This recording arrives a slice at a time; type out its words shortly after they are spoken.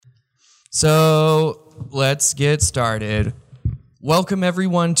So let's get started. Welcome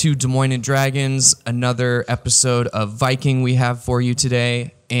everyone to Des Moines and Dragons, another episode of Viking we have for you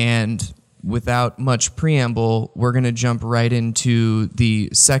today. And without much preamble, we're going to jump right into the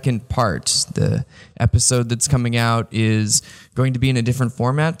second part. The episode that's coming out is going to be in a different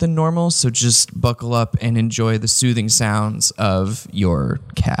format than normal, so just buckle up and enjoy the soothing sounds of your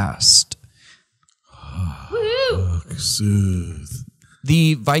cast. Soothe.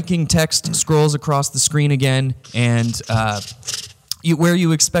 The Viking text scrolls across the screen again, and where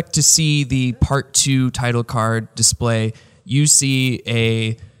you expect to see the Part 2 title card display, you see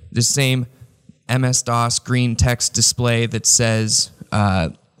the same MS-DOS green text display that says,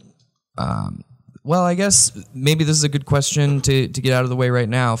 well, I guess maybe this is a good question to get out of the way right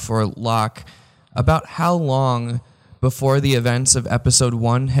now for Locke. About how long before the events of Episode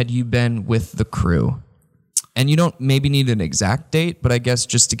 1 had you been with the crew? And you don't maybe need an exact date, but I guess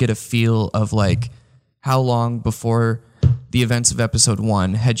just to get a feel of like how long before the events of Episode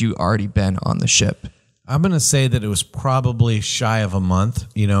 1 had you already been on the ship? I'm going to say that it was probably shy of a month,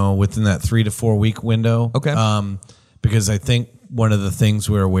 within that 3 to 4 week window. Okay. Because I think one of the things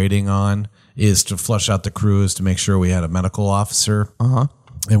we were waiting on is to flush out the crews to make sure we had a medical officer. Uh-huh.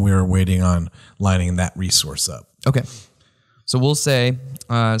 And we were waiting on lining that resource up. Okay. So we'll say,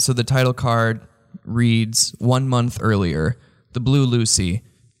 so the title card reads 1 month earlier, the Blue Lucy,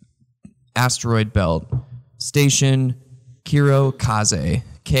 asteroid belt, station Kirokaze,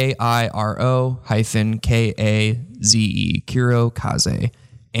 Kiro-Kaze, Kirokaze.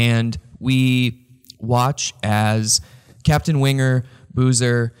 And we watch as Captain Winger,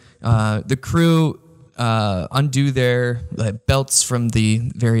 Boozer, the crew undo their belts from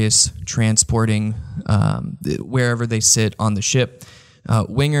the various transporting wherever they sit on the ship.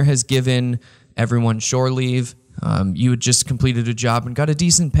 Winger has given everyone shore leave. You had just completed a job and got a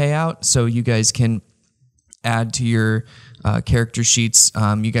decent payout, so you guys can add to your character sheets.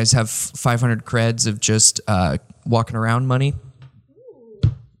 You guys have 500 creds of just walking around money.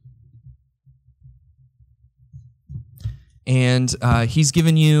 And he's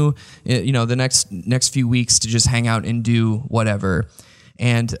given you, the next few weeks to just hang out and do whatever.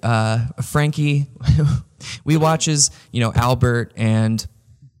 And Frankie, we watch as, Albert and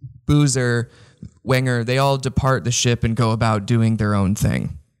Boozer, Wenger, they all depart the ship and go about doing their own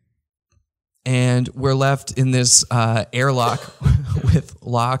thing. And we're left in this airlock with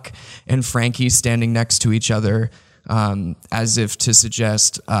Locke and Frankie standing next to each other, as if to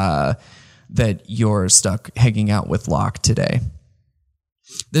suggest that you're stuck hanging out with Locke today.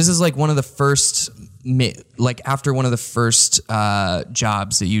 This is like one of the first, after one of the first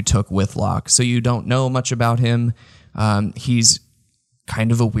jobs that you took with Locke. So you don't know much about him. He's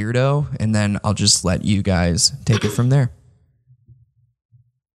kind of a weirdo, and then I'll just let you guys take it from there.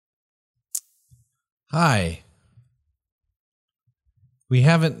 Hi. We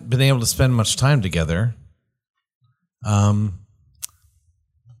haven't been able to spend much time together.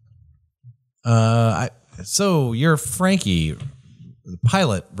 So you're Frankie, the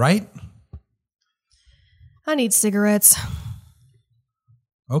pilot, right? I need cigarettes.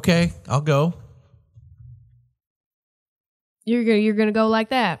 Okay, I'll go. You're gonna go like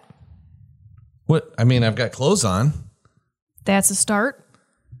that? What? I mean, I've got clothes on. That's a start.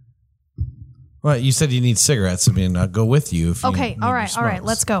 Well, you said you need cigarettes. I mean, I'll go with you. If okay, you all right.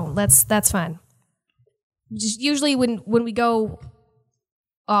 Let's go. That's fine. Just usually when we go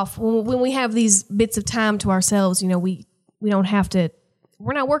off, when we have these bits of time to ourselves, we don't have to.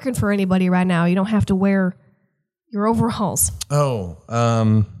 We're not working for anybody right now. You don't have to wear your overalls.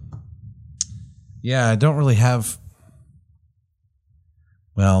 Oh, yeah. I don't really have.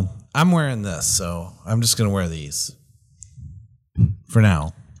 Well, I'm wearing this, so I'm just going to wear these for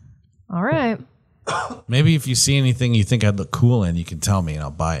now. All right. Maybe if you see anything you think I'd look cool in, you can tell me and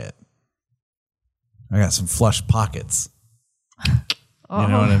I'll buy it. I got some flush pockets. You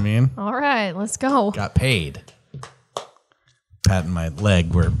know what I mean? All right, let's go. Got paid. Patting my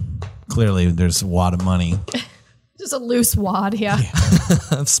leg where clearly there's a wad of money. Just a loose wad, yeah.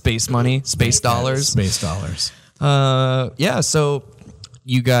 Space money, space dollars. Space dollars. So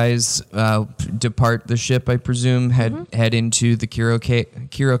you guys depart the ship, I presume, head into the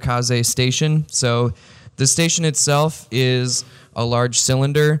Kirokaze station. So the station itself is a large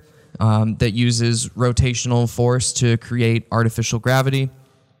cylinder that uses rotational force to create artificial gravity.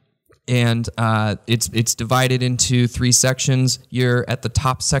 And it's divided into 3 sections. You're at the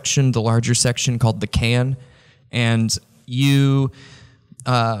top section, the larger section called the can. And you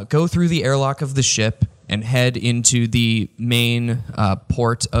go through the airlock of the ship and head into the main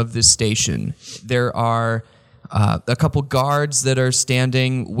port of this station. There are a couple guards that are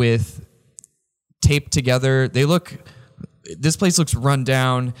standing with taped together. This place looks run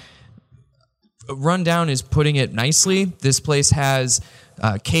down. Run down is putting it nicely. This place has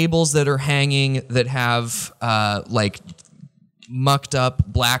cables that are hanging that have like mucked up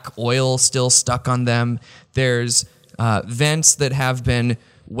black oil still stuck on them. There's vents that have been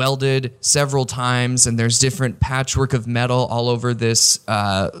welded several times, and there's different patchwork of metal all over this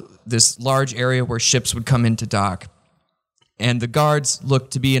large area where ships would come into dock. And the guards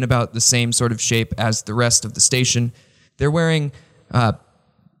look to be in about the same sort of shape as the rest of the station. They're wearing,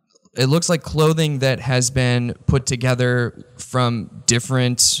 it looks like clothing that has been put together from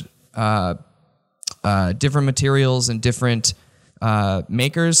different materials and different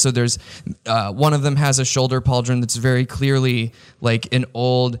makers. So there's one of them has a shoulder pauldron that's very clearly like an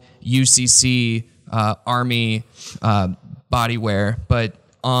old UCC army body wear, but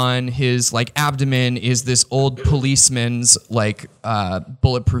on his like abdomen is this old policeman's like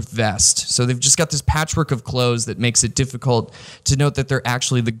bulletproof vest. So they've just got this patchwork of clothes that makes it difficult to note that they're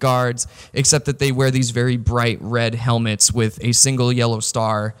actually the guards, except that they wear these very bright red helmets with a single yellow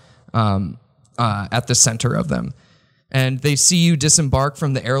star at the center of them. And they see you disembark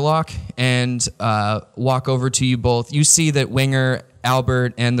from the airlock and walk over to you both. You see that Winger,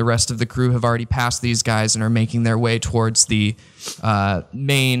 Albert, and the rest of the crew have already passed these guys and are making their way towards the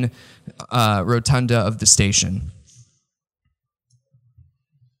main rotunda of the station.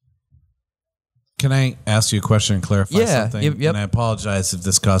 Can I ask you a question and clarify something? Yep. And I apologize if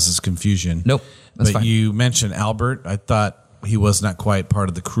this causes confusion. Nope, that's fine. You mentioned Albert. I thought he was not quite part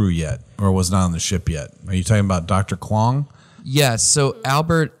of the crew yet, or was not on the ship yet. Are you talking about Dr. Kwong? Yes. So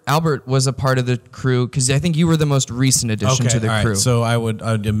Albert was a part of the crew because I think you were the most recent addition to the all right. crew. So I would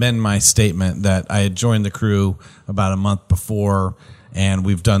amend my statement that I had joined the crew about a month before, and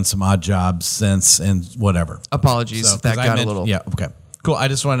we've done some odd jobs since, and whatever. Apologies So, if that 'cause got a little. Yeah. Okay. Cool. I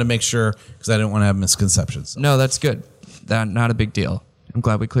just wanted to make sure because I didn't want to have misconceptions. No, that's good. Not a big deal. I'm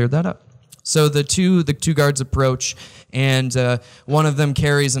glad we cleared that up. So the two guards approach, and one of them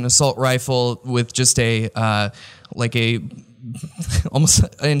carries an assault rifle with just almost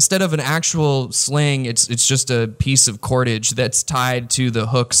instead of an actual sling, it's just a piece of cordage that's tied to the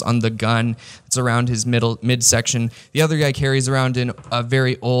hooks on the gun. It's around his midsection. The other guy carries around a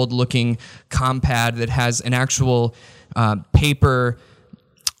very old looking compad that has an actual paper.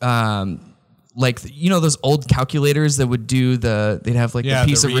 Like, you know, those old calculators that would do they'd have like a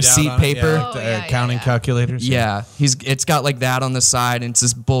piece of receipt paper. Accounting calculators. Yeah, it's got like that on the side, and it's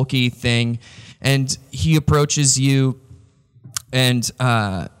this bulky thing. And he approaches you, and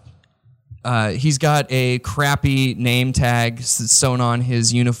he's got a crappy name tag sewn on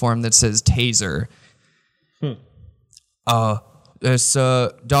his uniform that says Taser. It's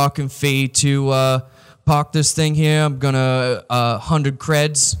Doc and Fee to park this thing here. I'm gonna 100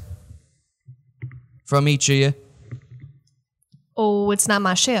 creds from each of you. Oh, it's not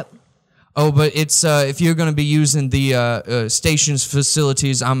my ship. Oh, but it's if you're going to be using the station's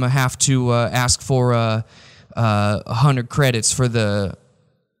facilities, I'm gonna have to ask for 100 credits for the.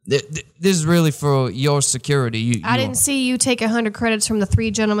 This is really for your security. I didn't see you take 100 credits from the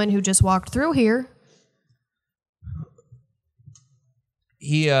 3 gentlemen who just walked through here.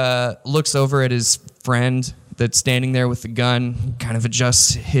 He looks over at his friend that's standing there with the gun, kind of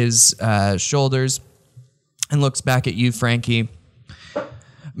adjusts his shoulders, and looks back at you, Frankie.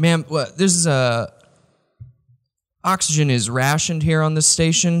 Ma'am, this is oxygen is rationed here on this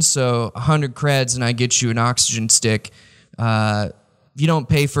station, so 100 creds and I get you an oxygen stick. If you don't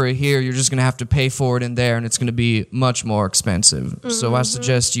pay for it here, you're just going to have to pay for it in there, and it's going to be much more expensive. Mm-hmm. So I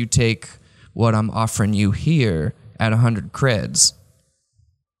suggest you take what I'm offering you here at 100 creds.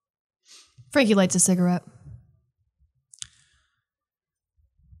 Frankie lights a cigarette.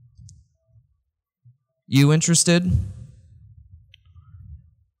 You interested?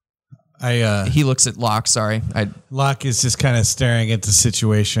 He looks at Locke, sorry. Locke is just kind of staring at the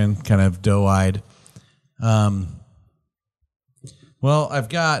situation, kind of doe-eyed. Well, I've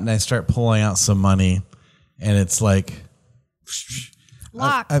got, and I start pulling out some money, and it's like...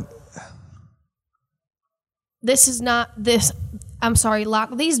 Locke. This is not this... I'm sorry,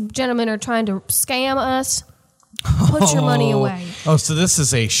 Locke. These gentlemen are trying to scam us. Put your money away. Oh, so this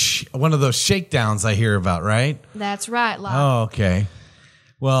is one of those shakedowns I hear about, right? That's right, Locke. Oh, okay.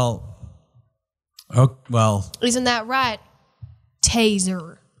 Well... Isn't that right?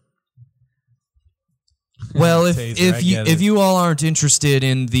 Taser. Well, Taser, if you all aren't interested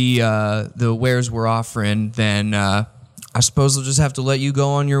in the wares we're offering, then I suppose I'll just have to let you go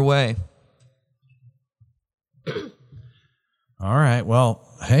on your way. All right. Well,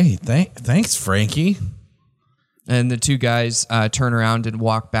 hey, thanks, Frankie. And the two guys turn around and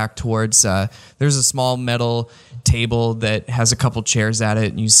walk back towards. There's a small metal table that has a couple chairs at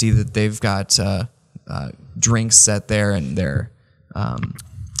it, and you see that they've got drinks set there, and they're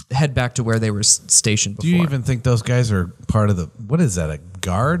head back to where they were stationed before. Do you even think those guys are part of the? What is that? A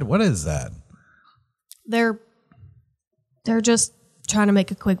guard? What is that? They're just trying to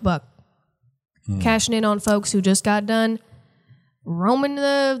make a quick buck, cashing in on folks who just got done roaming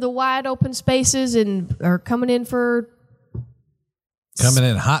the wide open spaces and are coming in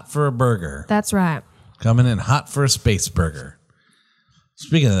hot for a burger. That's right. Coming in hot for a space burger.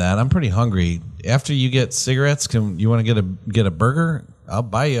 Speaking of that, I'm pretty hungry. After you get cigarettes, you want to get a burger? I'll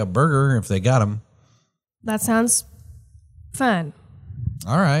buy you a burger if they got them. That sounds fun.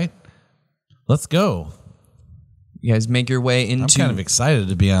 All right, let's go. You guys make your way into. I'm kind of excited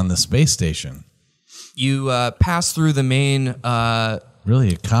to be on the space station. You pass through the main.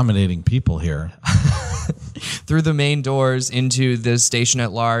 Really accommodating people here. Through the main doors into the station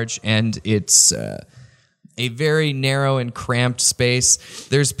at large, and it's a very narrow and cramped space.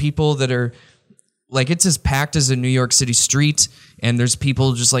 There's people that are like, it's as packed as a New York City street, and there's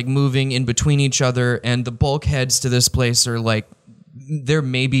people just like moving in between each other, and the bulkheads to this place are like, they're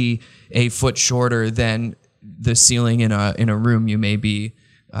maybe a foot shorter than the ceiling in a room you may be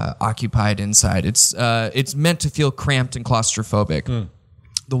occupied inside. It's meant to feel cramped and claustrophobic.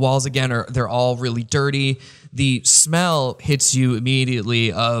 The walls again they're all really dirty. The smell hits you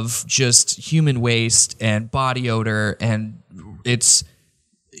immediately of just human waste and body odor, and it's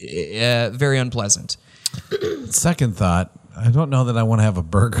very unpleasant. Second thought, I don't know that I want to have a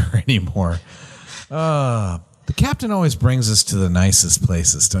burger anymore. The captain always brings us to the nicest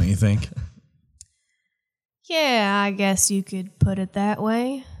places, don't you think? Yeah, I guess you could put it that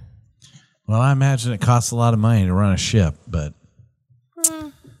way. Well, I imagine it costs a lot of money to run a ship, but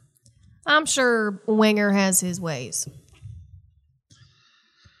I'm sure Winger has his ways.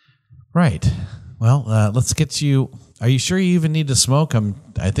 right. Well, let's get you. Are you sure you even need to smoke?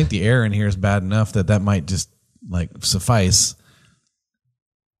 I think the air in here is bad enough that might just like suffice.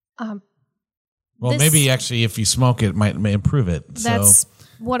 Well, maybe actually, if you smoke, it might improve it. That's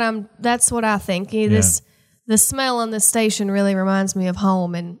what I think. The smell on this station really reminds me of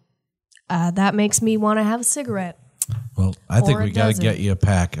home, and that makes me want to have a cigarette. Well, I think Or we it got to doesn't. get you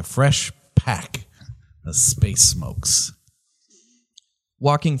a fresh pack of space smokes.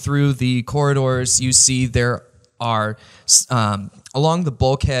 Walking through the corridors, you see there are, along the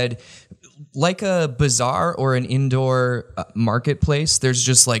bulkhead, like a bazaar or an indoor marketplace, there's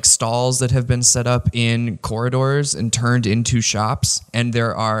just like stalls that have been set up in corridors and turned into shops. And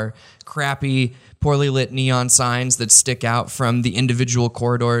there are crappy, poorly lit neon signs that stick out from the individual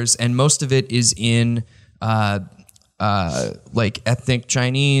corridors. And most of it is in like ethnic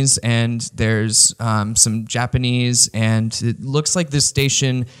Chinese, and there's some Japanese, and it looks like this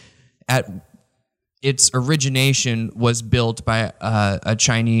station at its origination was built by a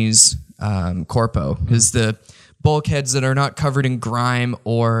Chinese corpo, because the bulkheads that are not covered in grime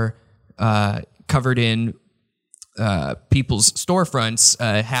or covered in people's storefronts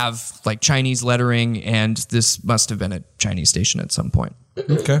have like Chinese lettering, and this must have been a Chinese station at some point.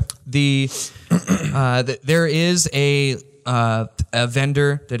 Okay. There is a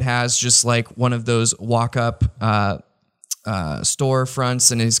vendor that has just like one of those walk-up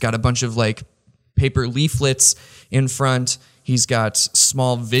storefronts, and he's got a bunch of like paper leaflets in front. He's got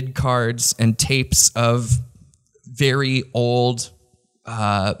small vid cards and tapes of very old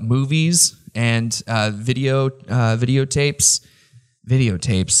movies and videotapes,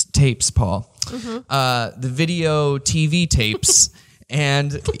 Paul. The video TV tapes.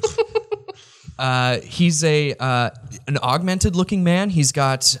 And he's an augmented looking man. He's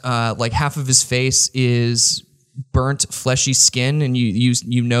got like half of his face is burnt, fleshy skin, and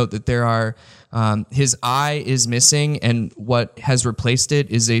you note that there are his eye is missing, and what has replaced it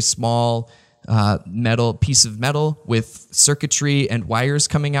is a small piece of metal with circuitry and wires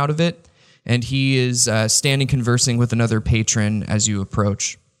coming out of it. And he is standing conversing with another patron as you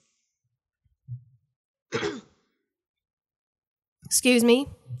approach. Excuse me?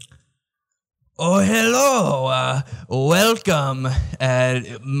 Oh, hello. Welcome.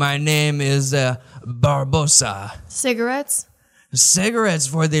 My name is Barbosa. Cigarettes? Cigarettes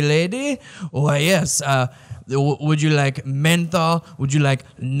for the lady? Why, yes. Would you like menthol? Would you like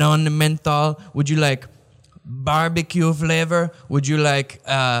non-menthol? Would you like barbecue flavor? Would you like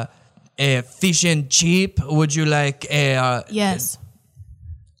a fish and chip? Would you like a... Yes.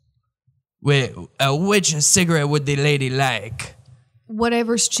 Which cigarette would the lady like?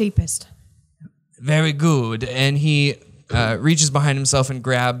 Whatever's cheapest. Very good. And he reaches behind himself and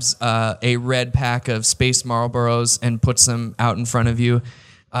grabs a red pack of Space Marlboros and puts them out in front of you.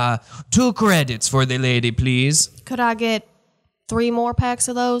 2 credits for the lady, please. Could I get 3 more packs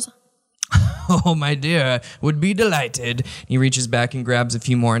of those? Oh, my dear, would be delighted. He reaches back and grabs a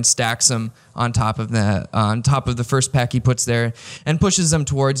few more and stacks them on top of the first pack he puts there and pushes them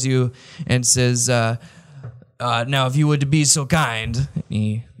towards you and says, now, if you would be so kind.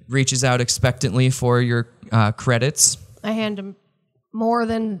 He reaches out expectantly for your credits. I hand him more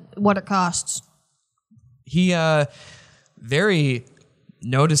than what it costs. He very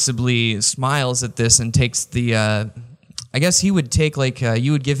noticeably smiles at this and takes the... I guess he would take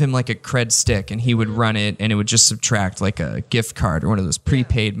you would give him like a cred stick and he would run it and it would just subtract like a gift card or one of those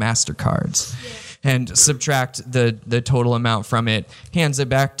prepaid MasterCards and subtract the total amount from it, hands it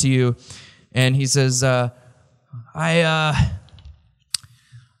back to you, and he says,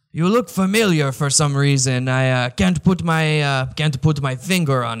 you look familiar for some reason. I can't put my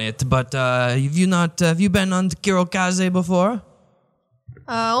finger on it, but have you been on Kirokaze before?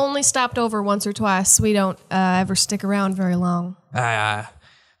 Only stopped over once or twice. We don't ever stick around very long.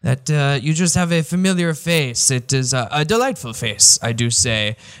 That you just have a familiar face. It is a delightful face, I do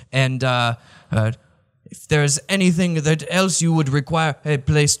say. And if there's anything that else you would require a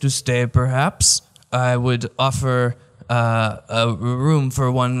place to stay, perhaps, I would offer a room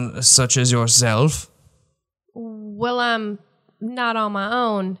for one such as yourself. Well, I'm not on my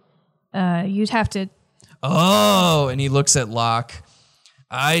own. You'd have to... Oh, and he looks at Locke.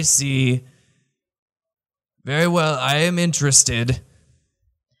 I see. Very well, I am interested.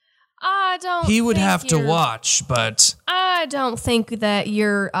 I don't He would think have to you're- watch, but... I don't think that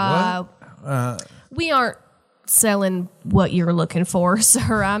you're... we aren't selling what you're looking for,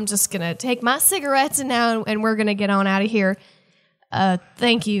 sir. I'm just going to take my cigarettes and we're going to get on out of here.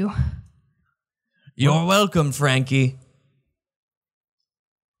 Thank you. You're welcome, Frankie.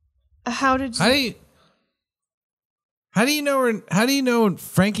 How do you know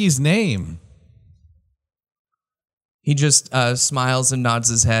Frankie's name? He just smiles and nods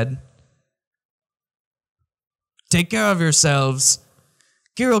his head. Take care of yourselves.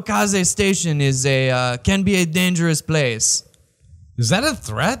 Kirokaze Station can be a dangerous place. Is that a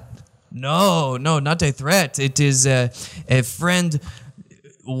threat? No, not a threat. It is a friend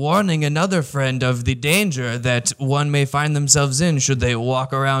warning another friend of the danger that one may find themselves in should they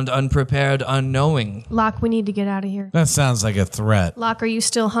walk around unprepared, unknowing. Locke, we need to get out of here. That sounds like a threat. Locke, are you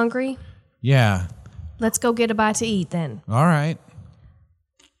still hungry? Yeah. Let's go get a bite to eat then. All right.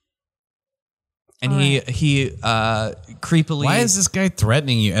 And he creepily... Why is this guy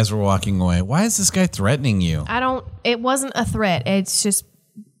threatening you as we're walking away? Why is this guy threatening you? It wasn't a threat. It's just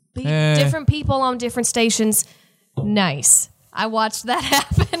different people on different stations. Nice. I watched that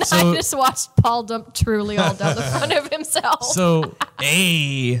happen. I just watched Paul dump Truly all down the front of himself. So,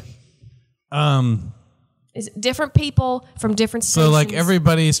 Hey! Is it different people from different stations? So like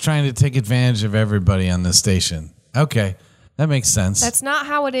everybody's trying to take advantage of everybody on this station. Okay. That makes sense. That's not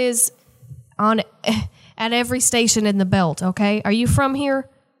how it is at every station in the belt, okay? Are you from here?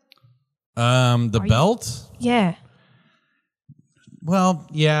 The belt? Yeah. Well,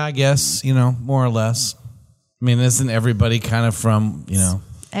 yeah, I guess, more or less. I mean, isn't everybody kind of from,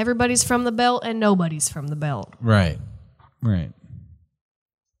 Everybody's from the belt and nobody's from the belt. Right.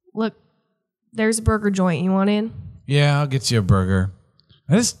 Look, there's a burger joint. You want in? Yeah, I'll get you a burger.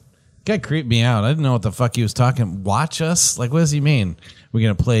 Guy creeped me out. I didn't know what the fuck he was talking. Watch us? Like, what does he mean? We're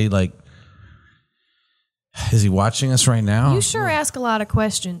going to play, like... Is he watching us right now? You sure ask a lot of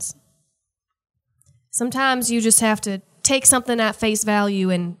questions. Sometimes you just have to take something at face value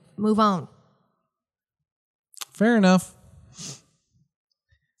and move on. Fair enough.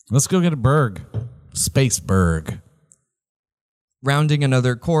 Let's go get a burg. Space burg. Rounding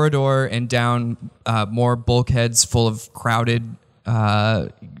another corridor and down more bulkheads full of crowded,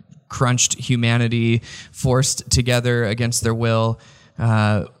 crunched humanity forced together against their will,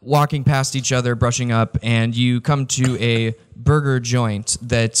 walking past each other, brushing up, and you come to a burger joint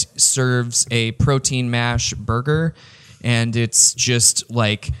that serves a protein mash burger, and it's just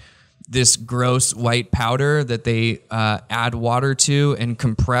like this gross white powder that they add water to and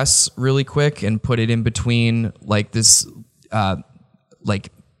compress really quick and put it in between like this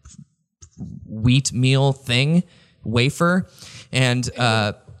like wheat meal thing, wafer, and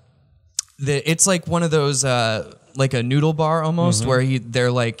it's like one of those like a noodle bar almost, where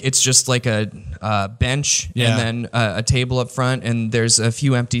they're like, it's just like a bench and then a table up front, and there's a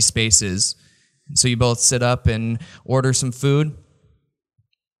few empty spaces. So you both sit up and order some food.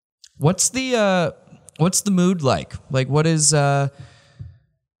 What's the mood like? Like, what's it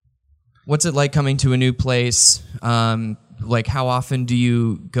like coming to a new place? like how often do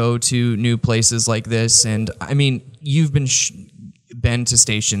you go to new places like this? And I mean, you've been to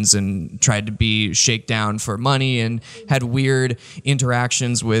stations and tried to be shakedown for money and had weird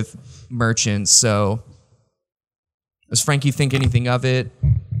interactions with merchants. So does Frankie think anything of it?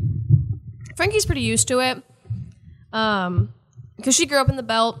 Frankie's pretty used to it. Because she grew up in the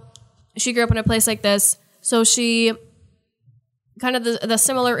Belt. She grew up in a place like this. So she kind of the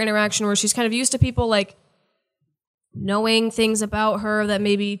similar interaction where she's kind of used to people like knowing things about her that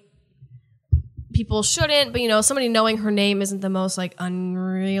maybe people shouldn't, but somebody knowing her name isn't the most like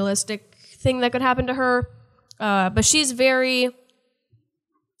unrealistic thing that could happen to her. But she's very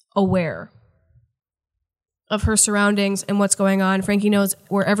aware of her surroundings and what's going on. Frankie knows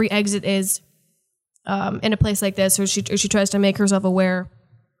where every exit is in a place like this, or she tries to make herself aware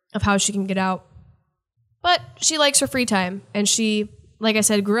of how she can get out. But she likes her free time, and she, like I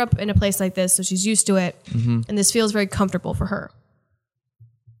said, grew up in a place like this, so she's used to it, and this feels very comfortable for her.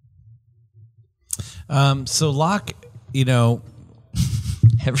 So Locke,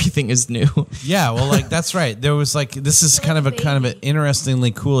 everything is new. Yeah, well, like that's right. There was like this is kind of an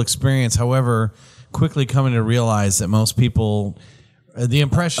interestingly cool experience. However, quickly coming to realize that most people, the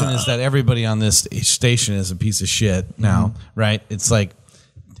impression is that everybody on this station is a piece of shit now, right? It's like,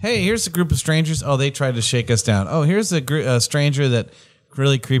 hey, here's a group of strangers. Oh, they tried to shake us down. Oh, here's a stranger that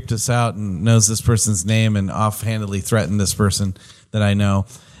really creeped us out and knows this person's name and offhandedly threatened this person that I know.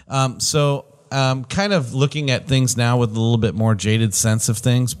 So kind of looking at things now with a little bit more jaded sense of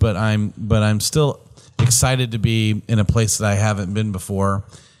things, but I'm still excited to be in a place that I haven't been before,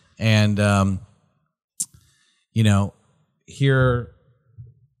 and here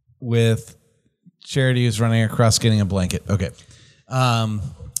with Charity who's running across getting a blanket. Okay.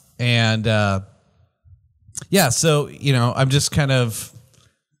 So, I'm just kind of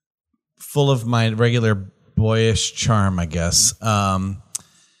full of my regular boyish charm, I guess.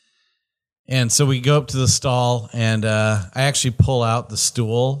 And so we go up to the stall, and I actually pull out the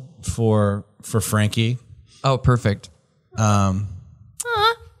stool for Frankie. Oh, perfect.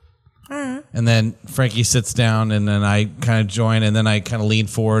 And then Frankie sits down, and then I kind of join, and then I kind of lean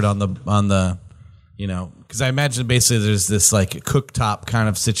forward on the because I imagine basically there's this like cooktop kind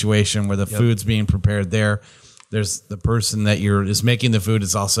of situation where the food's being prepared there. There's the person that is making the food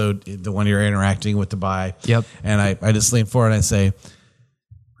is also the one you're interacting with to buy. Yep. And I just lean forward and I say,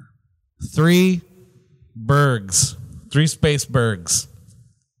 3 burgers, 3 space burgers,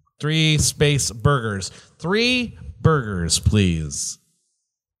 3 space burgers, 3 burgers, please.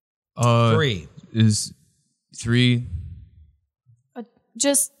 3 is 3.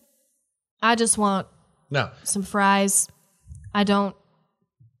 I just want some fries. I know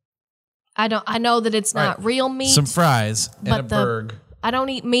that it's not real meat. Some fries and a burger. I don't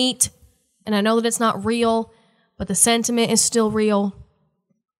eat meat, and I know that it's not real, but the sentiment is still real.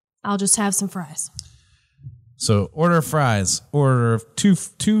 I'll just have some fries. So order fries. Order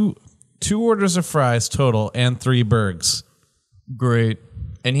two orders of fries total and 3 burgers. Great.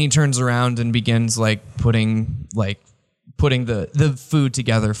 And he turns around and begins putting the food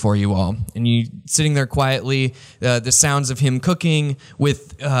together for you all. And you sitting there quietly, the sounds of him cooking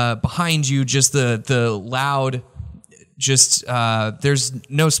with behind you just the loud, there's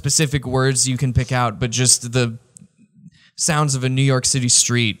no specific words you can pick out, but just the sounds of a New York City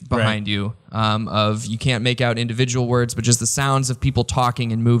street behind you. You can't make out individual words, but just the sounds of people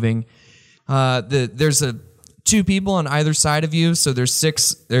talking and moving. There's 2 people on either side of you, so there's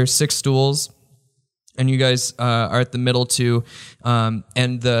 6 stools. And you guys are at the middle 2, and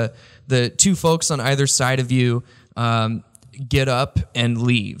the 2 folks on either side of you get up and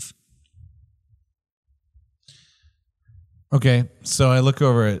leave. Okay, so I look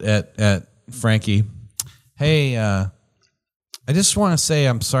over at Frankie. Hey, I just want to say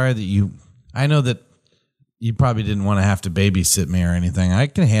I'm sorry that I know that you probably didn't want to have to babysit me or anything. I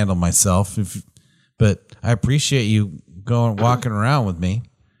can handle myself, but I appreciate you walking around with me.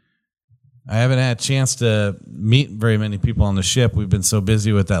 I haven't had a chance to meet very many people on the ship. We've been so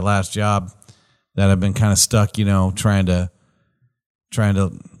busy with that last job that I've been kind of stuck, trying to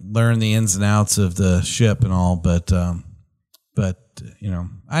learn the ins and outs of the ship and all. But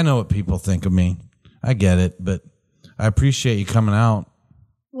I know what people think of me. I get it, but I appreciate you coming out.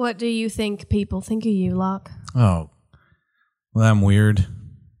 What do you think people think of you, Locke? Oh, well, I'm weird.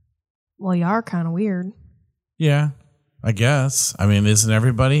 Well, you are kind of weird. Yeah, I guess. I mean, isn't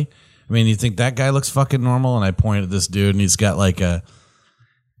everybody? I mean, you think that guy looks fucking normal? And I point at this dude, and he's got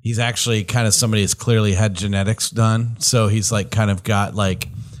he's actually kind of somebody who's clearly had genetics done. So he's kind of got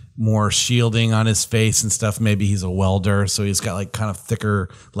more shielding on his face and stuff. Maybe he's a welder. So he's got kind of thicker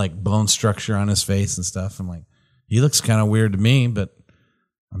bone structure on his face and stuff. I'm like, He looks kind of weird to me, but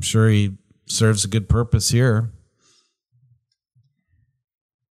I'm sure he serves a good purpose here.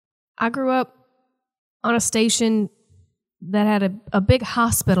 I grew up on a station that had a big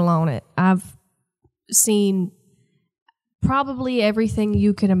hospital on it. I've seen probably everything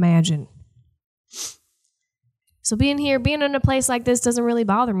you can imagine. So being in a place like this doesn't really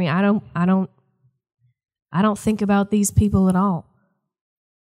bother me. I don't think about these people at all.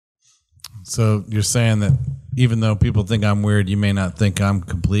 So you're saying that even though people think I'm weird, you may not think I'm a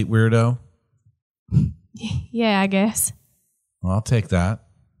complete weirdo? Yeah, I guess. Well, I'll take that.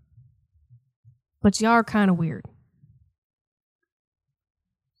 But you are kind of weird.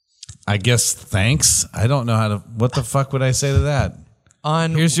 I guess thanks. I don't know how to. What the fuck would I say to that?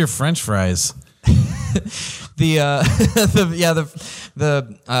 Here's your French fries. the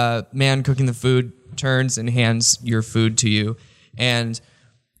man cooking the food turns and hands your food to you, and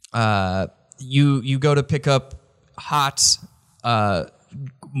you go to pick up hot,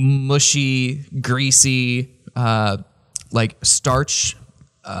 mushy, greasy, like starch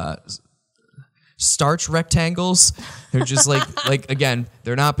rectangles. They're just like again,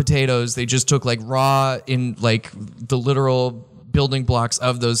 they're not potatoes. They just took like raw in like the literal building blocks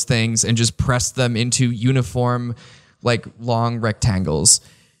of those things and just pressed them into uniform like long rectangles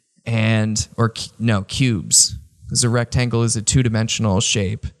cubes. Because a rectangle is a two-dimensional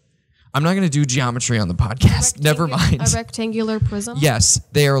shape. I'm not going to do geometry on the podcast. Never mind. A rectangular prism? Yes,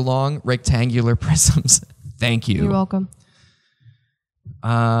 they are long rectangular prisms. Thank you. You're welcome.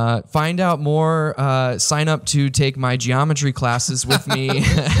 Find out more. Sign up to take my geometry classes with me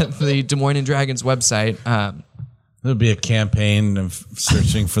at the Des Moines and Dragons website. There'll be a campaign of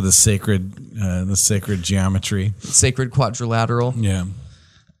searching for the sacred geometry, sacred quadrilateral. Yeah,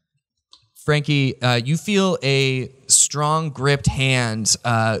 Frankie, you feel a strong gripped hand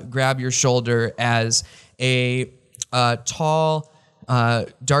grab your shoulder as a tall,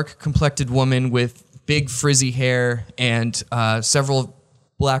 dark complected woman with big frizzy hair and several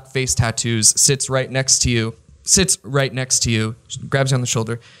black face tattoos sits right next to you, grabs you on the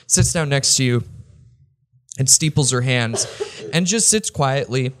shoulder, sits down next to you, and steeples her hands and just sits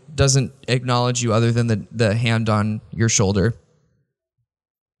quietly, doesn't acknowledge you other than the hand on your shoulder.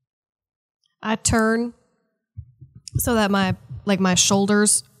 I turn so that my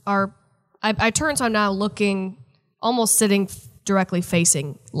shoulders are, I turn so I'm now looking, almost sitting directly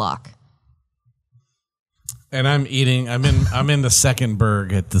facing Locke. And I'm in the second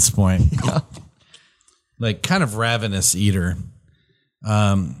berg at this point. Like kind of ravenous eater.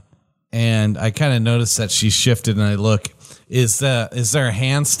 And I kind of noticed that she shifted and I look, is there a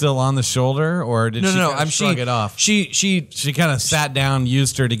hand still on the shoulder or did she shrug it off? She kind of sat down,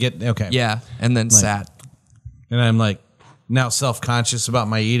 used her to get, okay. Yeah. And then sat. And I'm like now self-conscious about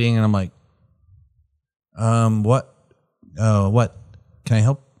my eating. And I'm like, what can I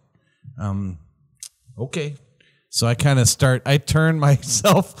help? Okay. So I kind of I turn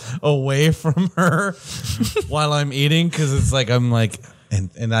myself away from her while I'm eating. Cause it's like, I'm like,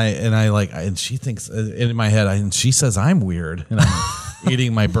 and she thinks in my head, and she says I'm weird and I'm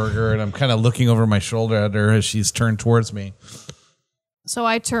eating my burger and I'm kind of looking over my shoulder at her as she's turned towards me. So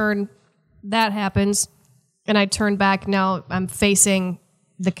I turn, that happens. And I turn back. Now I'm facing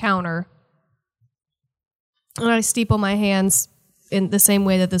the counter. And I steeple my hands in the same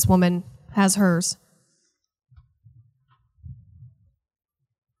way that this woman has hers.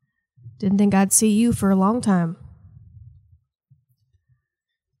 Didn't think I'd see you for a long time.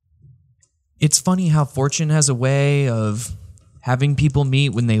 It's funny how fortune has a way of having people meet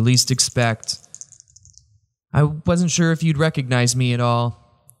when they least expect. I wasn't sure if you'd recognize me at all.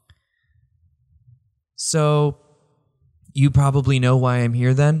 So, you probably know why I'm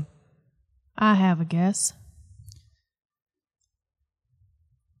here then? I have a guess.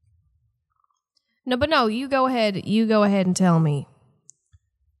 No, you go ahead. You go ahead and tell me.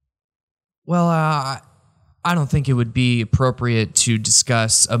 Well, I don't think it would be appropriate to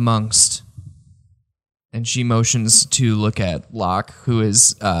discuss amongst. And she motions to look at Locke, who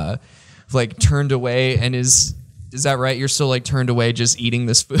is like turned away and is that right? You're still like turned away just eating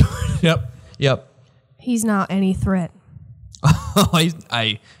this food? Yep. He's not any threat.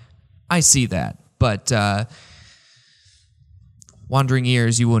 I see that. But wandering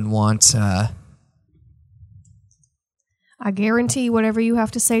ears you wouldn't want. I guarantee whatever you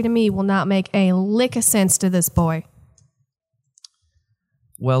have to say to me will not make a lick of sense to this boy.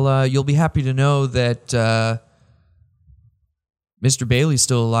 Well, you'll be happy to know that Mr. Bailey's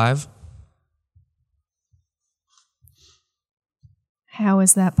still alive. How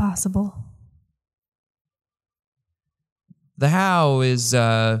is that possible? The how is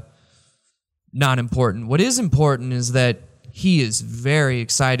not important. What is important is that he is very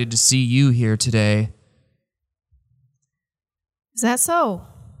excited to see you here today. Is that so?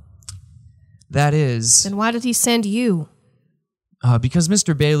 That is. Then why did he send you? Because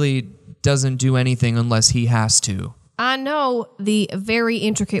Mr. Bailey doesn't do anything unless he has to. I know the very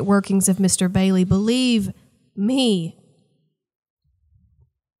intricate workings of Mr. Bailey. Believe me.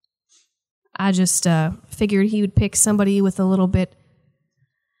 I just figured he would pick somebody with a little bit...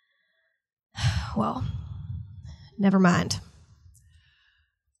 Well, never mind.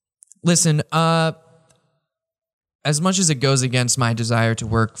 Listen, as much as it goes against my desire to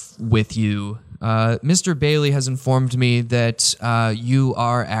work with you, Mr. Bailey has informed me that you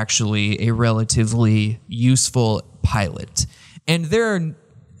are actually a relatively useful pilot. And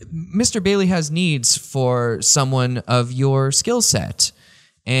Mr. Bailey has needs for someone of your skill set.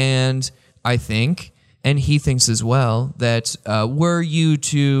 And I think, and he thinks as well, that were you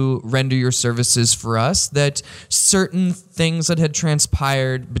to render your services for us, that certain things that had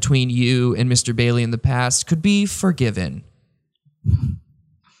transpired between you and Mr. Bailey in the past could be forgiven.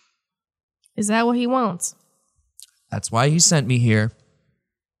 Is that what he wants? That's why he sent me here.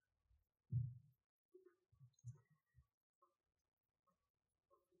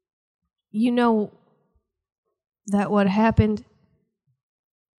 You know that what happened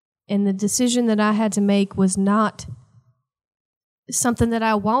and the decision that I had to make was not something that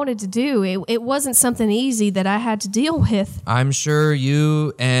I wanted to do. It wasn't something easy that I had to deal with. I'm sure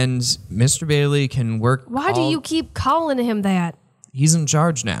you and Mr. Bailey can work. Why do you keep calling him that? He's in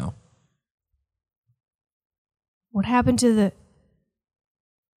charge now. What happened to the...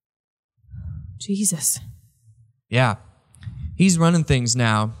 Jesus. Yeah. He's running things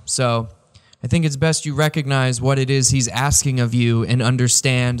now, so I think it's best you recognize what it is he's asking of you and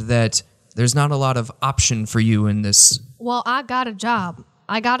understand that there's not a lot of option for you in this. Well, I got a job.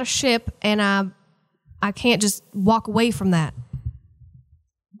 I got a ship, and I can't just walk away from that.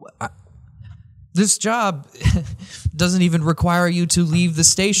 This job doesn't even require you to leave the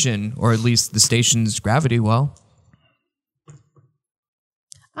station, or at least the station's gravity well.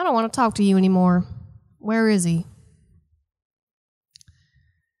 I don't want to talk to you anymore. Where is he?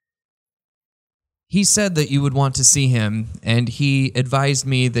 He said that you would want to see him, and he advised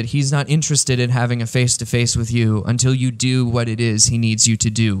me that he's not interested in having a face-to-face with you until you do what it is he needs you to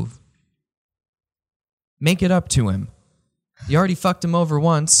do. Make it up to him. You already fucked him over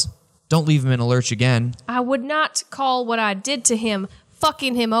once. Don't leave him in a lurch again. I would not call what I did to him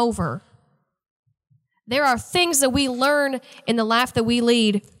fucking him over. There are things that we learn in the life that we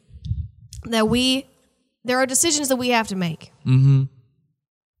lead there are decisions that we have to make. Mm-hmm.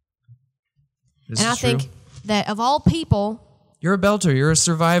 And I think that of all people... You're a belter. You're a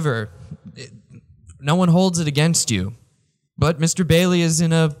survivor. No one holds it against you. But Mr. Bailey is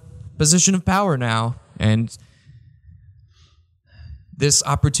in a position of power now, and this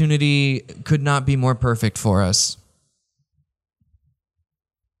opportunity could not be more perfect for us.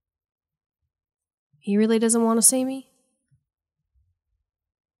 He really doesn't want to see me?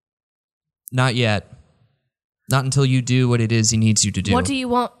 Not yet. Not until you do what it is he needs you to do. What do you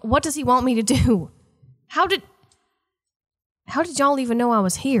want? What does he want me to do? How did y'all even know I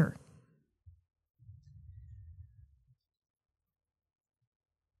was here?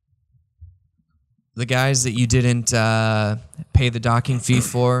 The guys that you didn't pay the docking fee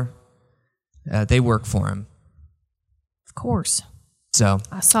for, they work for him. Of course. So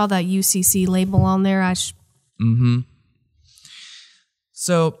I saw that UCC label on there. Mm-hmm.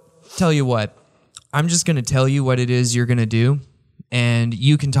 So, tell you what. I'm just going to tell you what it is you're going to do, and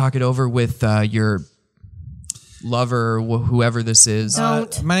you can talk it over with your lover or whoever this is.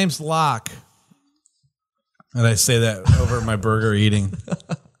 Don't. My name's Locke. And I say that over my burger eating.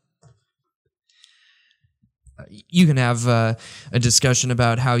 You can have a discussion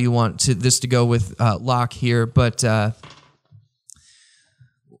about how you want this to go with Locke here, but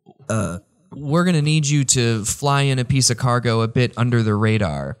we're going to need you to fly in a piece of cargo a bit under the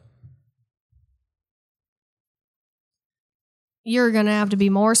radar. You're going to have to be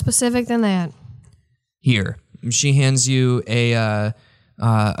more specific than that. Here. She hands you a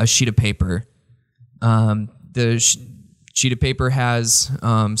sheet of paper. The sheet of paper has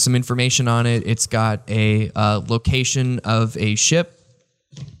some information on it. It's got a location of a ship.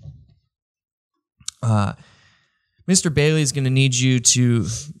 Mr. Bailey is going to need you to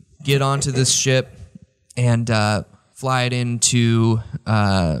get onto this ship and fly it into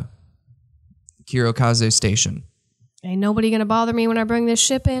Kirokaze Station. Ain't nobody going to bother me when I bring this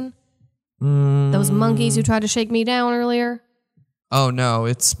ship in? Those monkeys who tried to shake me down earlier? Oh, no.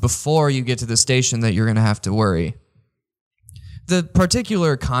 It's before you get to the station that you're going to have to worry. the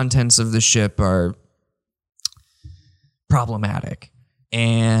particular contents of the ship are problematic,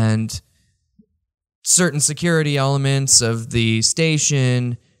 and certain security elements of the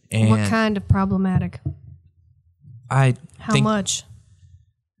station. And What kind of problematic? I How think much?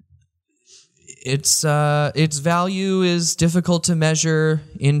 its value is difficult to measure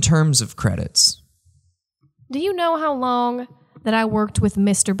in terms of credits. Do you know how long that I worked with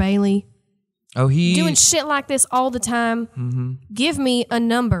Mr. Bailey? Oh, he Doing shit like this all the time. Mm-hmm. Give me a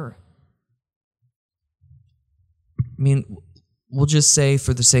number. I mean, we'll just say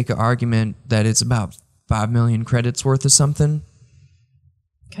for the sake of argument that it's about 5 million credits worth of something.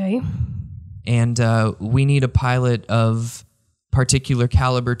 Okay. And we need a pilot of particular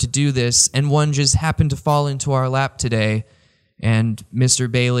caliber to do this, and one just happened to fall into our lap today, and Mr.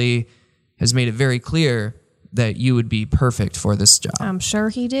 Bailey has made it very clear that you would be perfect for this job. I'm sure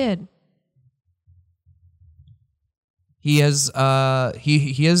he did. He has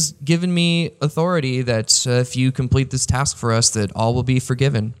he has given me authority that if you complete this task for us, that all will be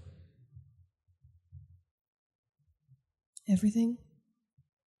forgiven. Everything?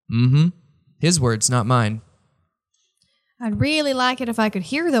 Mm-hmm. His words, not mine. I'd really like it if I could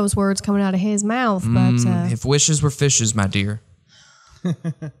hear those words coming out of his mouth, but If wishes were fishes, my dear.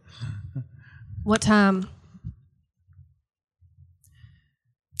 what time?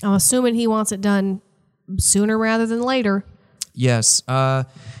 I'm assuming he wants it done sooner rather than later. Yes.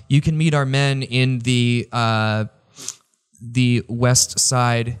 You can meet our men in the west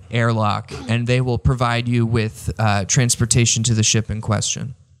side airlock, and they will provide you with transportation to the ship in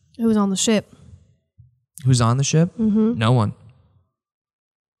question. Who's on the ship? Who's on the ship? Mm-hmm. No one.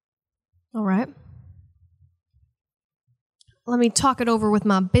 All right. Let me talk it over with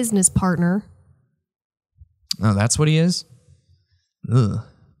my business partner. Oh, that's what he is? Ugh.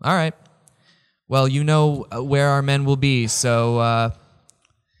 All right. Well, you know where our men will be, so I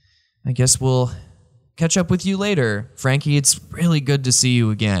guess we'll catch up with you later. Frankie, it's really good to see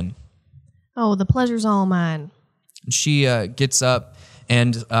you again. Oh, the pleasure's all mine. She gets up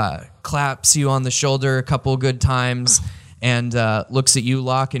and claps you on the shoulder a couple good times and looks at you,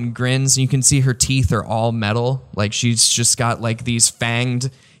 Locke, and grins. You can see her teeth are all metal. Like she's just got like these fanged,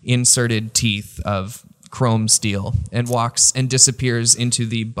 inserted teeth of chrome steel, and walks and disappears into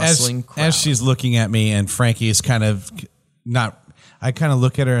the bustling crowd. As she's looking at me, and Frankie is kind of not. I kind of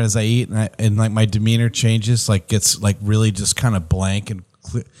look at her as I eat, and like my demeanor changes, like gets like really just kind of blank and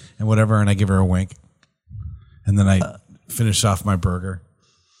whatever, and I give her a wink, and then I finish off my burger.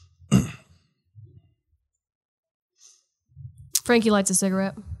 Frankie lights a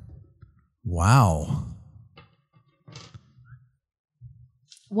cigarette. Wow.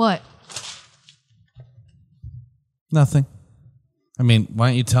 What? Nothing. I mean, why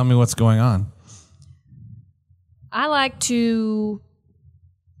don't you tell me what's going on? I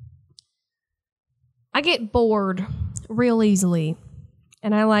get bored real easily,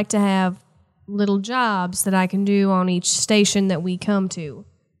 and I like to have little jobs that I can do on each station that we come to.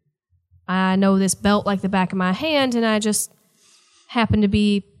 I know this belt like the back of my hand, and I just happen to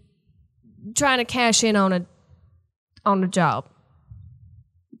be trying to cash in on a job.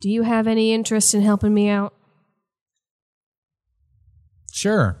 Do you have any interest in helping me out?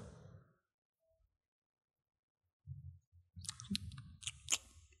 Sure.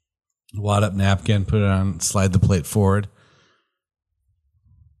 Wad up napkin, put it on, slide the plate forward.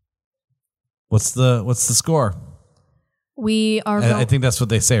 What's the score? We are I think that's what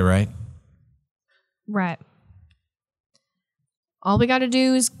they say, right? Right. All we got to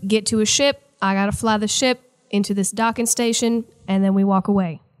do is get to a ship. I got to fly the ship into this docking station, and then we walk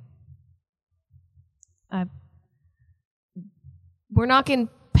away. We're not getting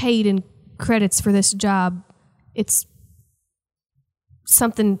paid in credits for this job. It's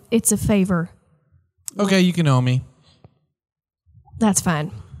something, it's a favor. Okay, you can owe me. That's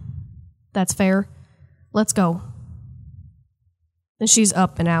fine. That's fair. Let's go. And she's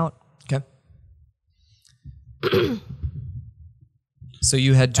up and out. Okay. So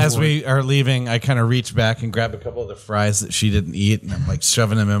you head toward... As we are leaving, I kind of reach back and grab a couple of the fries that she didn't eat, and I'm like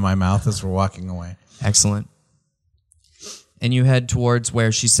shoving them in my mouth as we're walking away. Excellent. And you head towards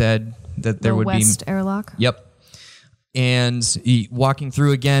where she said that there would be... The west airlock? Yep. And walking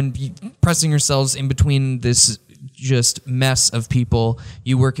through again, pressing yourselves in between this just mess of people,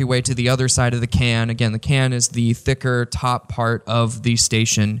 you work your way to the other side of the can. Again, the can is the thicker top part of the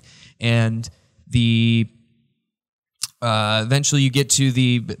station, and eventually you get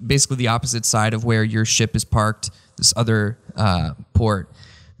to basically the opposite side of where your ship is parked, this other port.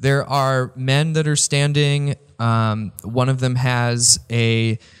 There are men that are standing One of them has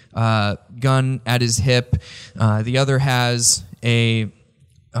a gun at his hip. The other has a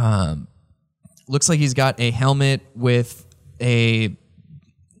looks like he's got a helmet with a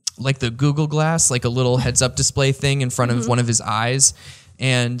like the Google Glass, like a little heads-up display thing in front of one of his eyes.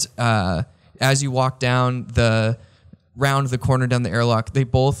 And as you walk down round the corner down the airlock, they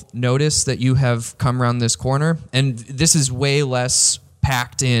both notice that you have come around this corner, and this is way less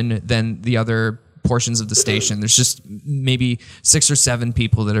packed in than the other portions of the station. There's just maybe 6 or 7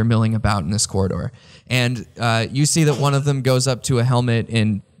 people that are milling about in this corridor. And you see that one of them goes up to a helmet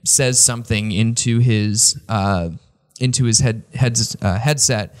and says something into his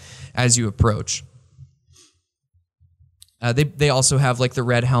headset as you approach. They also have like the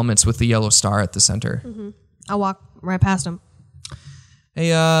red helmets with the yellow star at the center. Mm-hmm. I'll walk right past him.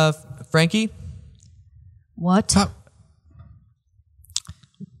 Hey, Frankie? What?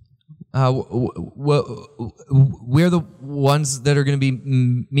 We're the ones that are going to be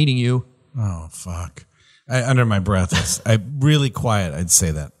meeting you. Oh, fuck. Under my breath, I really quiet, I'd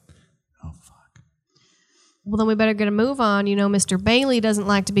say that. Oh, fuck. Well, then we better get a move on. You know, Mr. Bailey doesn't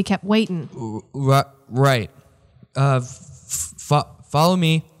like to be kept waiting. Right. Follow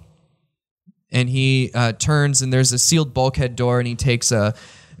me. And he turns, and there's a sealed bulkhead door, and he takes a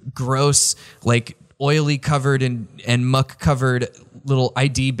gross, like oily covered and muck covered little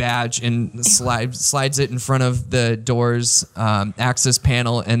ID badge and slides it in front of the door's access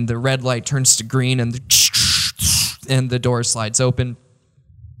panel, and the red light turns to green, and the door slides open.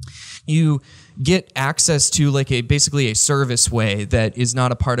 You get access to like basically a service way that is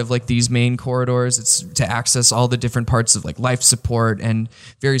not a part of like these main corridors. It's to access all the different parts of like life support and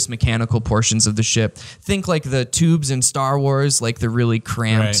various mechanical portions of the ship. Think like the tubes in Star Wars, like the really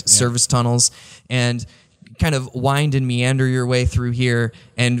cramped service tunnels, and kind of wind and meander your way through here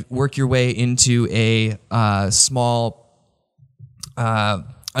and work your way into a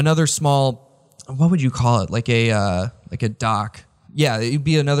another small, what would you call it? Like a dock. Yeah, it'd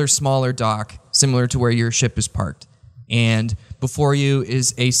be another smaller dock, similar to where your ship is parked. And before you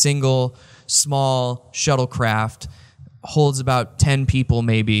is a single small shuttlecraft, holds about 10 people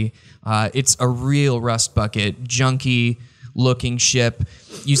maybe. It's a real rust bucket, junky looking ship.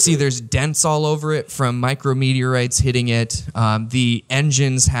 You see there's dents all over it from micrometeorites hitting it. The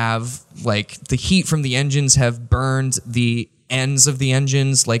engines have, like, the heat from the engines have burned the ends of the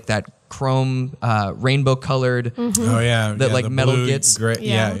engines, like that chrome rainbow colored oh yeah that like metal blue, gets gray,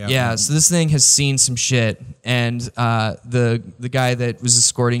 yeah so this thing has seen some shit, and the guy that was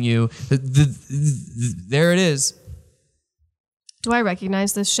escorting you, there it is. Do I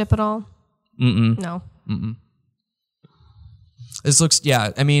recognize this ship at all? No. This looks,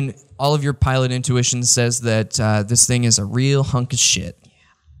 I mean, all of your pilot intuition says that this thing is a real hunk of shit.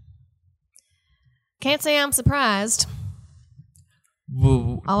 Can't say I'm surprised.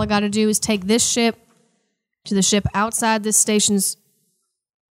 All I got to do is take this ship to the ship outside this station's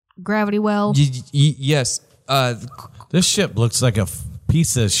gravity well. Yes. This ship looks like a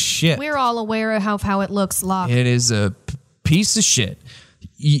piece of shit. We're all aware of how it looks, Locke. It is a piece of shit.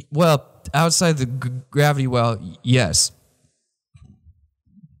 Well, outside the gravity well, yes.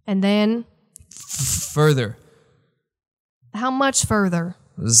 And then? Further. How much further?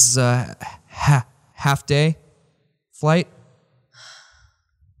 This is a half day flight.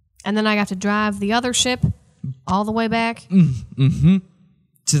 And then I got to drive the other ship all the way back?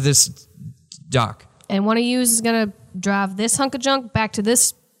 To this dock. And one of you is going to drive this hunk of junk back to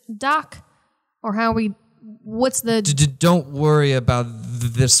this dock? Or what's the... Don't worry about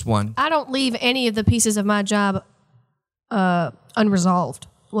this one. I don't leave any of the pieces of my job unresolved.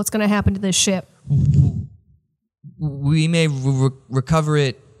 What's going to happen to this ship? We may recover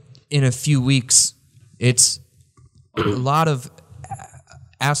it in a few weeks. It's a lot of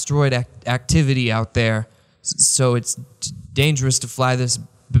asteroid activity out there, so it's dangerous to fly this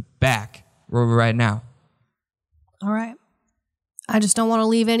back right now. All right. I just don't want to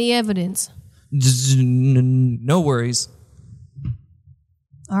leave any evidence. No worries.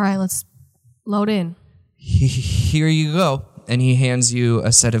 All right, let's load in. Here you go. And he hands you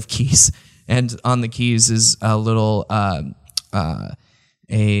a set of keys. And on the keys is a little, a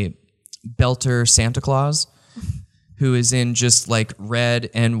belter Santa Claus who is in just like red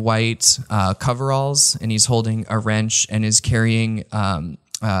and white coveralls. And he's holding a wrench and is carrying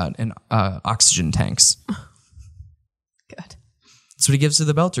oxygen tanks. Good. That's what he gives to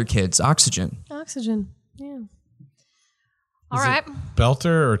the belter kids, oxygen. Oxygen, yeah. All right.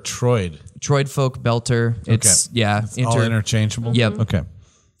 Belter or Troid? Troid folk, belter. It's, It's all interchangeable? Yep. Okay.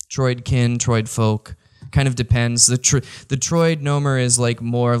 Troidkin, Troid folk. kind of depends. The droid Nomer is like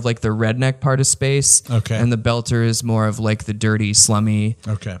more of like the redneck part of space. Okay. And the Belter is more of like the dirty, slummy,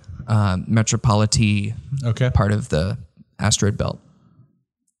 Okay. metropolitan part of the asteroid belt.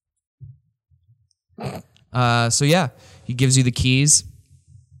 So yeah, he gives you the keys.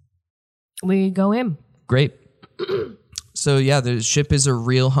 We go in. Great. So yeah, the ship is a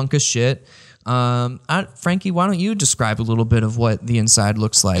real hunk of shit. Frankie, why don't you describe a little bit of what the inside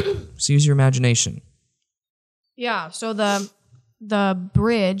looks like? So use your imagination. Yeah. So the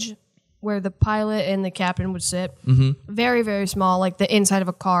bridge where the pilot and the captain would sit, very, very small, like the inside of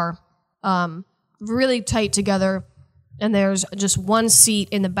a car, really tight together. And there's just one seat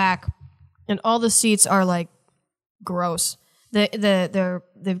in the back, and all the seats are like gross.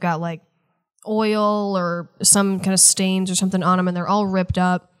 They've got like oil or some kind of stains or something on them, and they're all ripped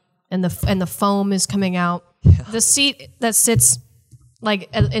up, and the foam is coming out. Yeah. The seat that sits like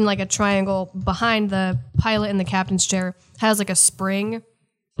in like a triangle behind the pilot and the captain's chair has like a spring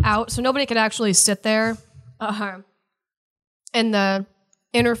out, so nobody could actually sit there. And the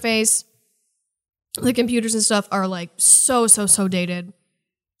interface, the computers and stuff are like so dated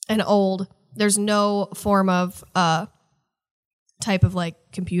and old. There's no form of type of like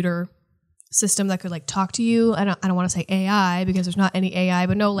computer system that could like talk to you. I don't want to say AI because there's not any AI,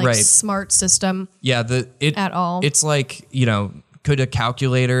 but no like smart system. Yeah, at all. It's like, could a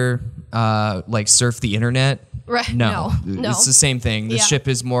calculator like surf the internet? Right. No. It's the same thing. The ship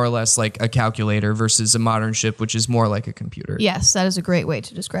is more or less like a calculator versus a modern ship, which is more like a computer. Yes, that is a great way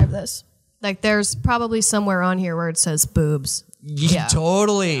to describe this. Like there's probably somewhere on here where it says boobs. Yeah,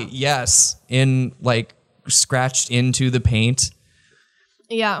 totally. Yeah. Yes. In like scratched into the paint.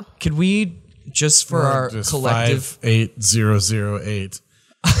 Yeah. Could we just for our collective 58008.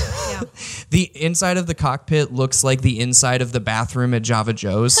 Yeah. The inside of the cockpit looks like the inside of the bathroom at Java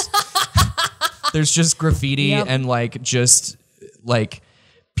Joe's. There's just graffiti and like just like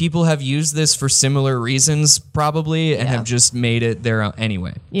people have used this for similar reasons probably and have just made it their own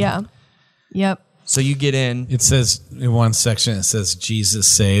anyway. Yeah. Yep. So you get in. It says in one section, it says Jesus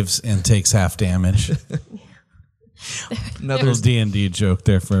saves and takes half damage. Another little D&D joke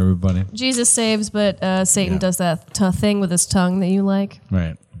there for everybody. Jesus saves, but Satan does that thing with his tongue that you like.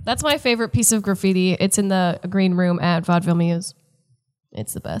 Right. That's my favorite piece of graffiti. It's in the green room at Vaudeville Muse.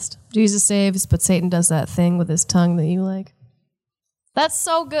 It's the best. Jesus saves, but Satan does that thing with his tongue that you like. That's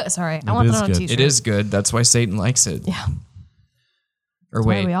so good. Sorry, I want that on a t-shirt. It is good. That's why Satan likes it. Yeah. Or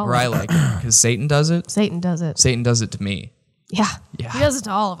wait, or I like it because Satan does it? Satan does it. Satan does it to me. Yeah. He does it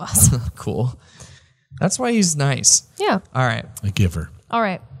to all of us. Cool. That's why he's nice. Yeah. All right. A giver. All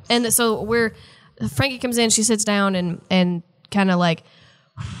right. And so Frankie comes in, she sits down and kind of like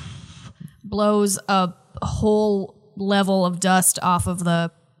blows a whole level of dust off of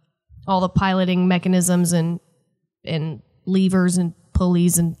all the piloting mechanisms and levers and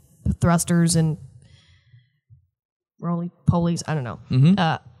pulleys and thrusters and roly polies. I don't know.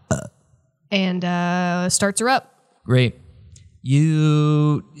 Mm-hmm. And starts her up. Great.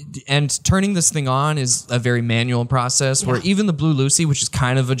 And turning this thing on is a very manual process where even the Blue Lucy, which is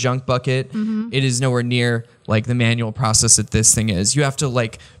kind of a junk bucket, it is nowhere near like the manual process that this thing is. You have to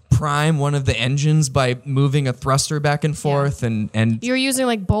like prime one of the engines by moving a thruster back and forth and you're using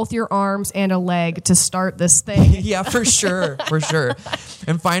like both your arms and a leg to start this thing. Yeah, for sure.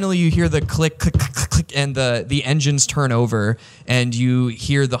 And finally you hear the click, click, click, click, click, and the engines turn over and you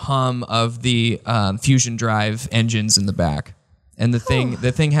hear the hum of the fusion drive engines in the back. And the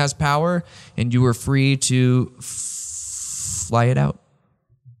thing has power and you are free to fly it out.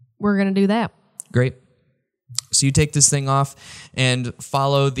 We're going to do that. Great. So you take this thing off and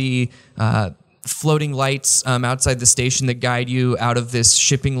follow the floating lights outside the station that guide you out of this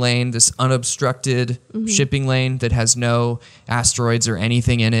shipping lane, this unobstructed shipping lane that has no asteroids or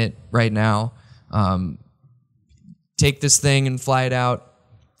anything in it right now. Take this thing and fly it out.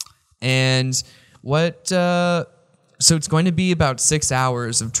 And so it's going to be about 6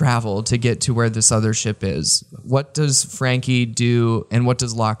 hours of travel to get to where this other ship is. What does Frankie do and what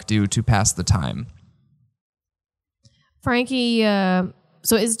does Locke do to pass the time? Frankie,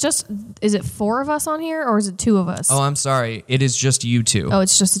 so is it 4 of us on here or is it 2 of us? Oh, I'm sorry. It is just you two. Oh,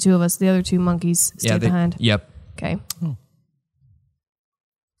 it's just the 2 of us. The other 2 monkeys stay behind. Yep. Okay.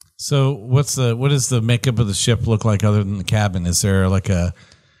 So what does the makeup of the ship look like other than the cabin? Is there like a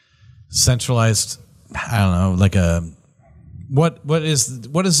centralized, I don't know, like a what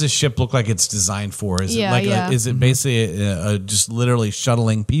does this ship look like it's designed for? Is it like is it basically just literally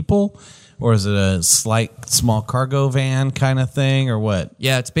shuttling people? Or is it a small cargo van kind of thing, or what?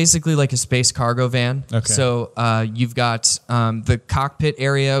 Yeah, it's basically like a space cargo van. Okay. So you've got the cockpit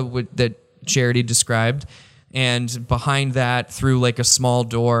area that Charity described. And behind that, through like a small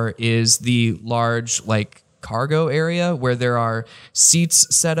door, is the large like cargo area where there are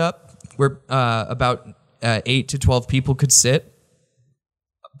seats set up where about 8 to 12 people could sit.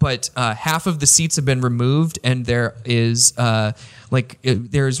 But half of the seats have been removed, and there is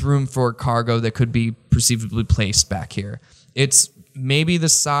there's room for cargo that could be perceivably placed back here. It's maybe the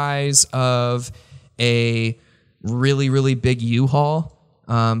size of a really, really big U-Haul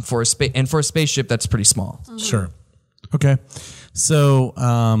for a spaceship that's pretty small. Mm-hmm. Sure. Okay. So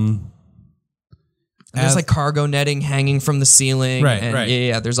there's like cargo netting hanging from the ceiling. Right.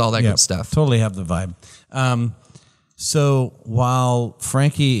 Yeah, there's all that good stuff. Totally have the vibe. So while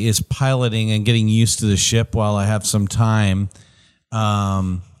Frankie is piloting and getting used to the ship, while I have some time,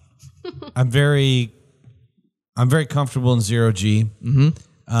 I'm very comfortable in zero G.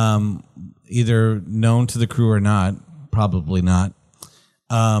 Mm-hmm. Either known to the crew or not, probably not.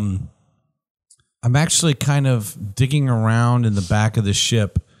 I'm actually kind of digging around in the back of the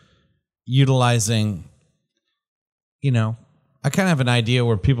ship, utilizing, I kind of have an idea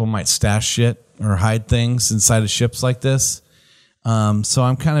where people might stash shit or hide things inside of ships like this. So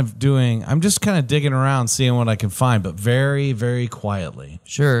I'm just kind of digging around, seeing what I can find, but very, very quietly.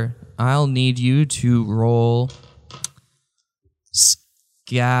 Sure. I'll need you to roll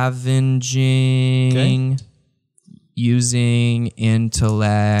scavenging using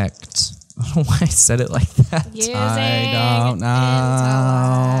intellect. I don't know why I said it like that. I don't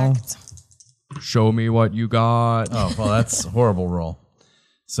know. Intellect. Show me what you got. Oh, well, that's a horrible roll.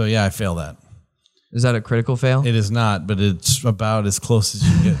 So yeah, I fail that. Is that a critical fail? It is not, but it's about as close as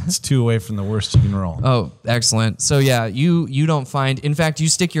you can get. It's 2 away from the worst you can roll. Oh, excellent. So yeah, you don't find, in fact, you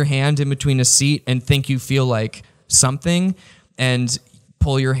stick your hand in between a seat and think you feel like something and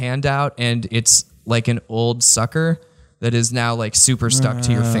pull your hand out, and it's like an old sucker that is now like super stuck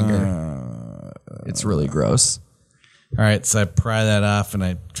to your finger. It's really gross. All right, so I pry that off and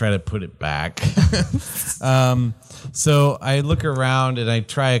I try to put it back. So I look around and I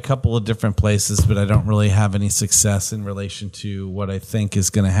try a couple of different places, but I don't really have any success in relation to what I think is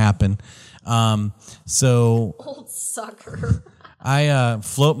going to happen. So Old sucker. I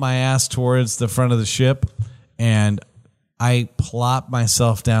float my ass towards the front of the ship and I plop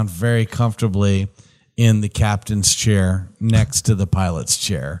myself down very comfortably in the captain's chair next to the pilot's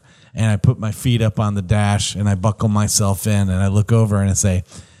chair. And I put my feet up on the dash and I buckle myself in and I look over and I say,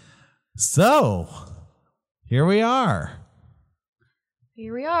 so here we are.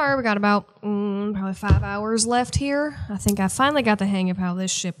 Here we are. We got about probably 5 hours left here. I think I finally got the hang of how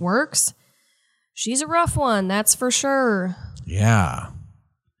this ship works. She's a rough one, that's for sure. Yeah.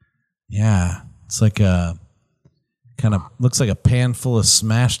 Yeah. It's like a kind of looks like a pan full of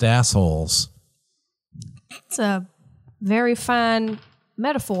smashed assholes. It's a very fine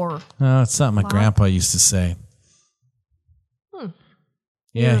metaphor. Oh, it's something my grandpa used to say.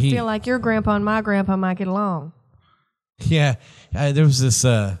 Yeah, I feel like your grandpa and my grandpa might get along. Yeah, there was this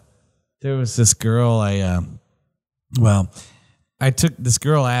girl. This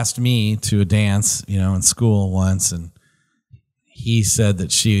girl asked me to a dance, in school once, and he said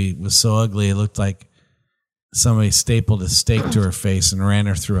that she was so ugly it looked like somebody stapled a steak to her face and ran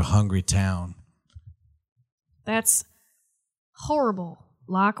her through a hungry town. That's horrible.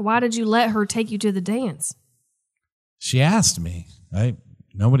 Locke, why did you let her take you to the dance? She asked me.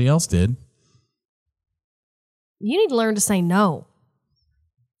 Nobody else did. You need to learn to say no.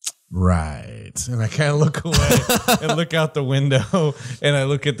 Right. And I kind of look away and look out the window and I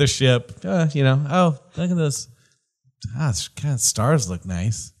look at the ship. Oh, look at those. Kind of stars look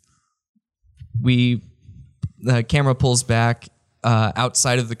nice. The camera pulls back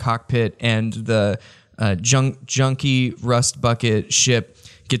outside of the cockpit, and the junky rust bucket ship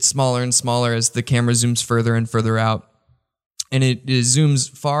gets smaller and smaller as the camera zooms further and further out. And it zooms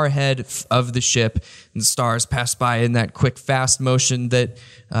far ahead of the ship, and the stars pass by in that quick, fast motion that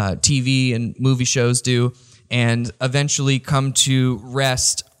TV and movie shows do, and eventually come to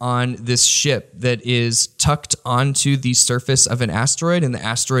rest on this ship that is tucked onto the surface of an asteroid, and the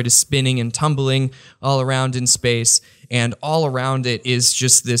asteroid is spinning and tumbling all around in space, and all around it is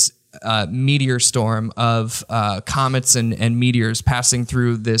just this meteor storm of comets and meteors passing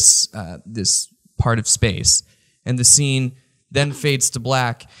through this part of space. And the scene then fades to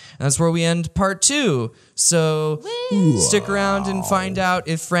black. And that's where we end part 2. So stick around and find out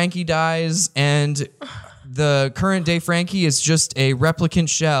if Frankie dies, and the current day Frankie is just a replicant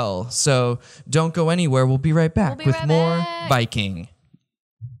shell. So don't go anywhere. We'll be right back with more Viking.